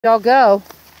Y'all go.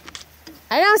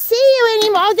 I don't see you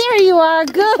anymore. Oh, there you are.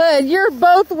 Good. You're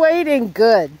both waiting.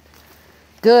 Good.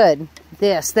 Good.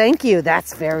 Yes, thank you.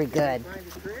 That's very good.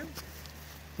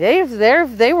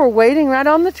 They were waiting right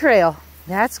on the trail.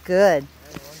 That's good.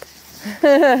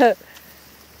 I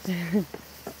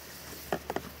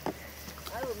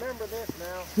remember this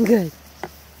now. Good.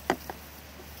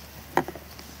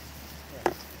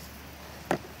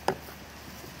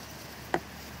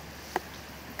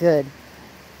 Good.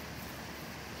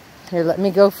 Here, let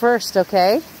me go first,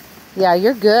 okay? Yeah,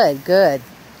 you're good. Good.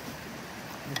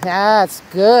 That's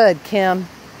good, Kim.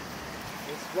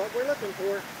 It's what we're looking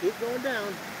for. Keep going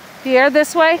down. Pierre,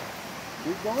 this way?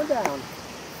 Keep going down.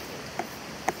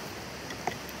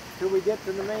 Till we get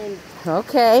to the main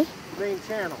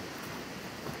channel.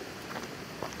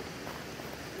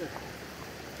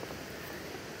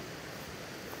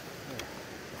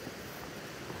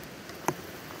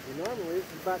 Normally this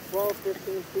is about 12,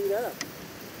 15 feet up.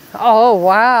 Oh,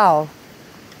 wow.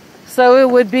 So it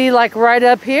would be like right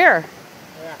up here.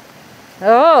 Yeah.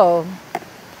 Oh.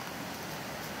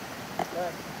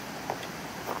 But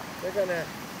they're going to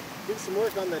do some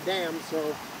work on the dam,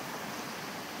 so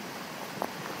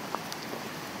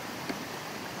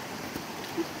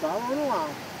keep following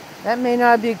along. That may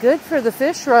not be good for the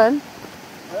fish run.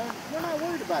 We're not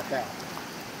worried about that.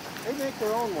 They make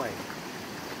their own way.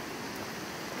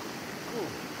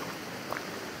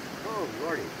 Oh,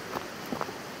 Lordy.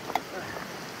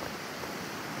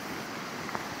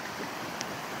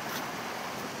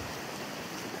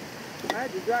 I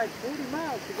had to drive 40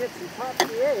 miles to get some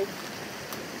Popsy eggs.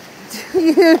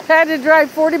 You had to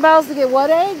drive 40 miles to get what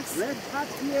eggs? Red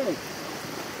Popsy eggs.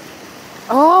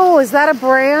 Oh, is that a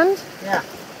brand? Yeah.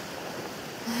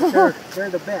 They're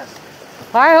the best.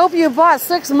 I hope you bought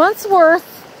 6 months worth.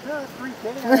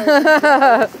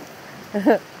 3K.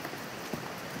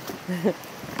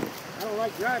 I don't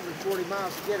like driving 40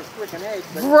 miles to get a freaking egg,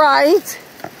 but right.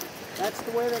 That's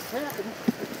the way that happened.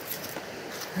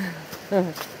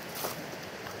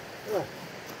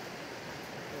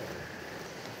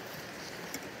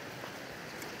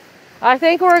 I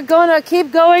think we're gonna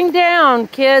keep going down,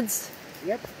 kids.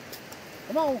 Yep.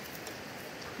 Come on.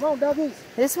 Come on, doggies.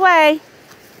 This way.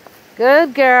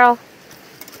 Good girl.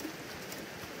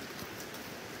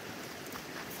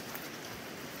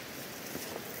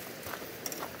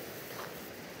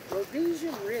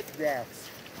 Rhodesian ridgebacks.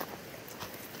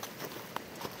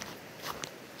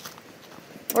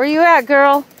 Where you at,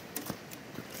 girl?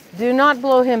 Do not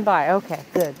blow him by. Okay,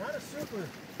 good. Not a super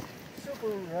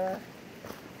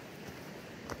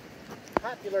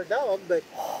popular dog, but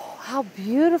Oh, how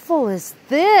beautiful is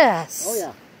this? oh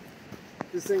yeah,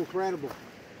 this is incredible.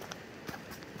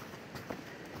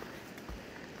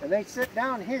 And they sit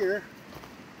down here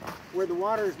where the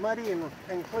water is muddy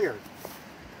and clear.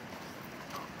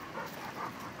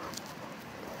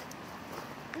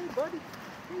 Hey, buddy.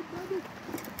 Hey, buddy.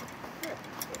 Here.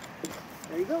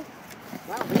 There you go.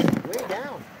 Wow, he's way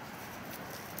down.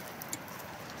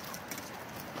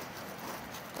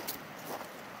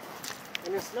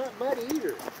 And it's not muddy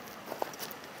either.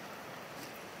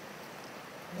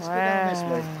 Let's go down this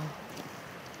way.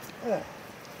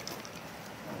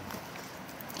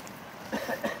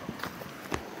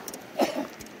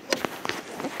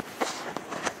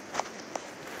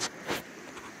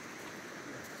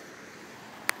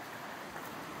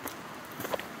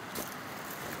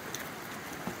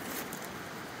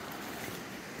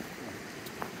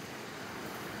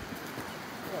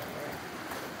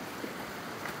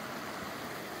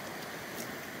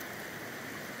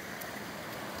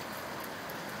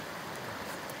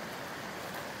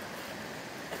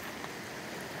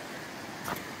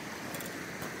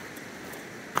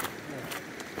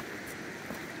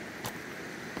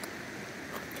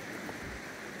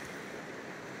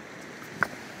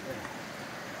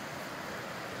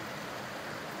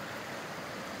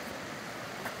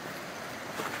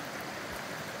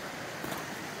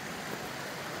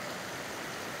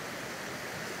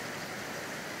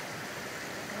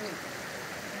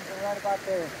 Right about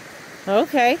there.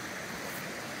 Okay.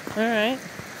 All right.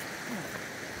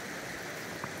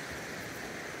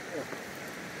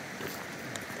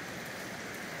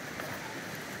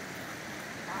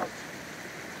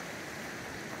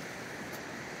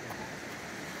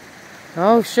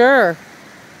 Oh, sure.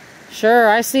 Sure,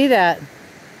 I see that.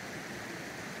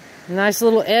 Nice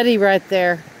little eddy right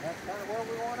there. That's kind of where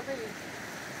we want to be.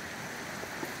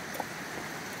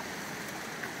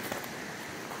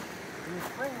 In the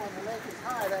spring when the lake is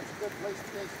high, that's a good place to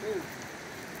fish too.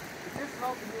 It's just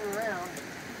floating you around.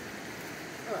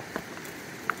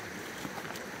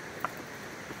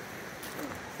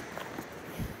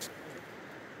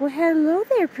 Well, hello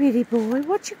there, pretty boy.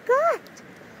 What you got?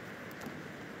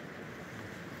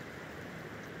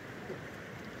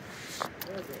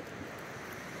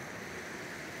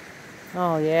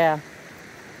 Oh, yeah.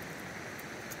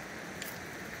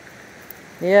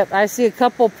 Yep, I see a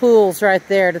couple pools right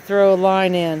there to throw a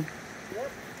line in.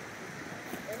 Yep.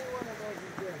 Any one of those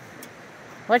is good.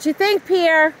 What you think,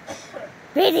 Pierre?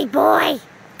 Pretty boy.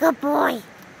 Good boy.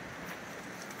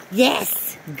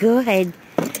 Yes, good.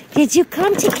 Did you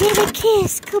come to get a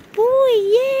kiss? Good boy,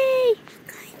 yay.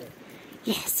 Good.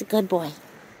 Yes, a good boy.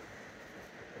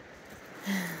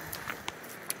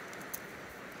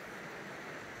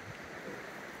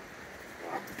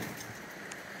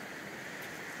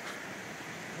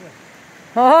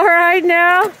 All right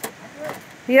now.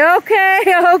 You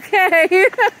okay? Okay.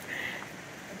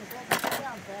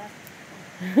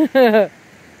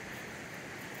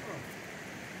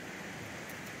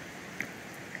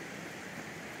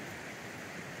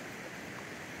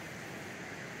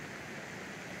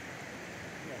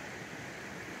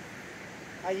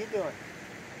 How you doing?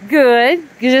 Good.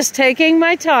 Just taking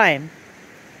my time.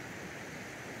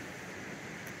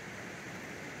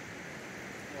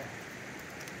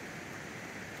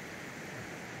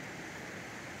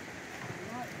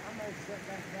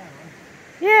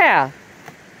 Yeah.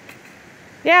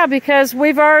 Yeah, because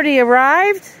we've already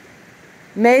arrived,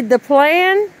 made the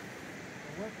plan,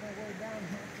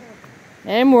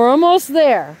 and we're almost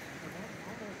there.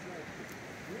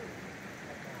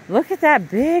 Look at that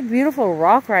big, beautiful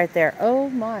rock right there. Oh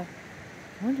my.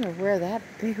 I wonder where that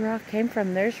big rock came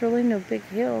from. There's really no big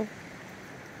hill.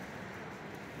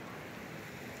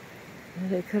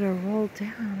 But it could have rolled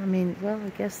down. I mean, well, I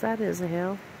guess that is a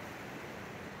hill.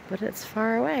 But it's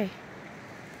far away.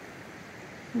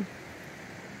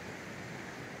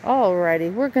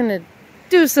 Alrighty, we're gonna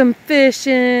do some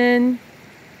fishing.